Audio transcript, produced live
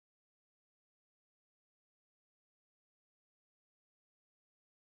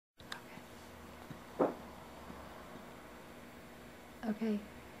Okay.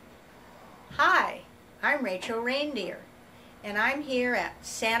 Hi, I'm Rachel Reindeer, and I'm here at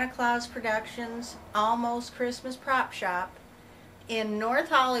Santa Claus Productions Almost Christmas Prop Shop in North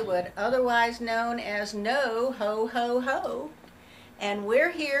Hollywood, otherwise known as No Ho Ho Ho. And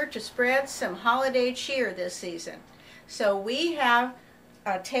we're here to spread some holiday cheer this season. So we have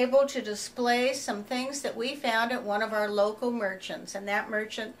a table to display some things that we found at one of our local merchants, and that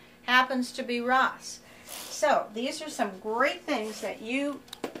merchant happens to be Ross. So these are some great things that you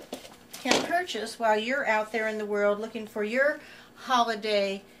can purchase while you're out there in the world looking for your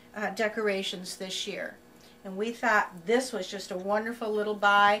holiday decorations this year. And we thought this was just a wonderful little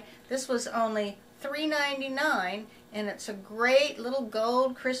buy. This was only $3.99, and it's a great little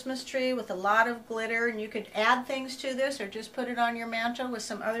gold Christmas tree with a lot of glitter, and you could add things to this or just put it on your mantle with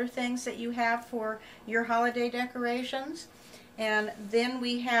some other things that you have for your holiday decorations. And then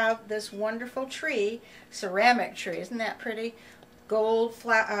we have this wonderful tree, ceramic tree. Isn't that pretty? Gold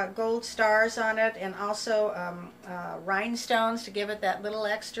stars on it, and also rhinestones to give it that little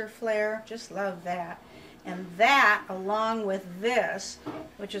extra flair. Just love that. And that, along with this,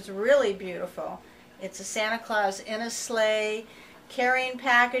 which is really beautiful, it's a Santa Claus in a sleigh carrying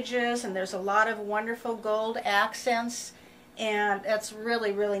packages, and there's a lot of wonderful gold accents, and that's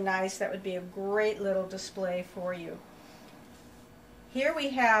really, really nice. That would be a great little display for you. Here we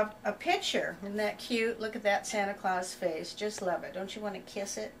have a picture. Isn't that cute? Look at that Santa Claus face. Just love it. Don't you want to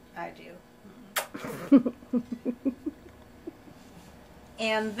kiss it? I do.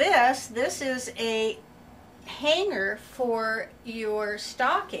 And this is a hanger for your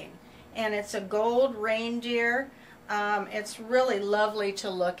stocking. And it's a gold reindeer. It's really lovely to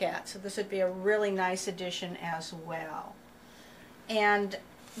look at. So this would be a really nice addition as well. And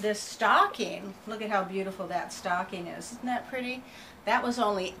this stocking, look at how beautiful that stocking is. Isn't that pretty? That was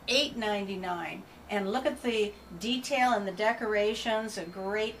only $8.99. And look at the detail and the decorations, a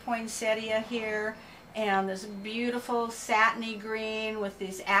great poinsettia here, and this beautiful satiny green with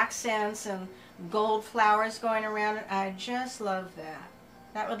these accents and gold flowers going around it. I just love that.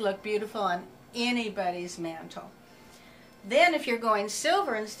 That would look beautiful on anybody's mantle. Then if you're going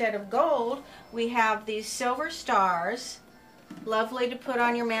silver instead of gold, we have these silver stars. Lovely to put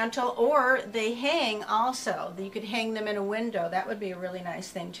on your mantle, or they hang also. You could hang them in a window. That would be a really nice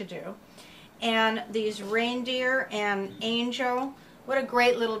thing to do. And these reindeer and angel, what a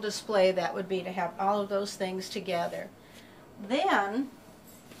great little display that would be to have all of those things together. Then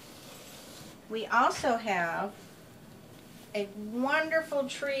we also have a wonderful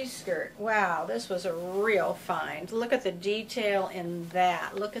tree skirt. Wow, this was a real find. Look at the detail in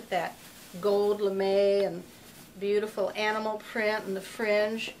that. Look at that gold lame and beautiful animal print and the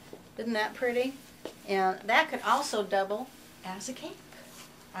fringe. Isn't that pretty? And that could also double as a cape.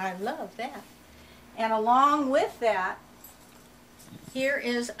 I love that. And along with that, here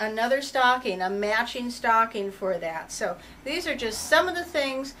is another stocking, a matching stocking for that. So these are just some of the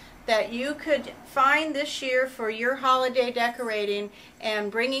things that you could find this year for your holiday decorating and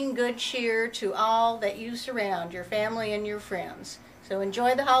bringing good cheer to all that you surround, your family and your friends. So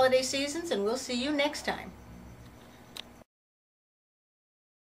enjoy the holiday seasons, and we'll see you next time.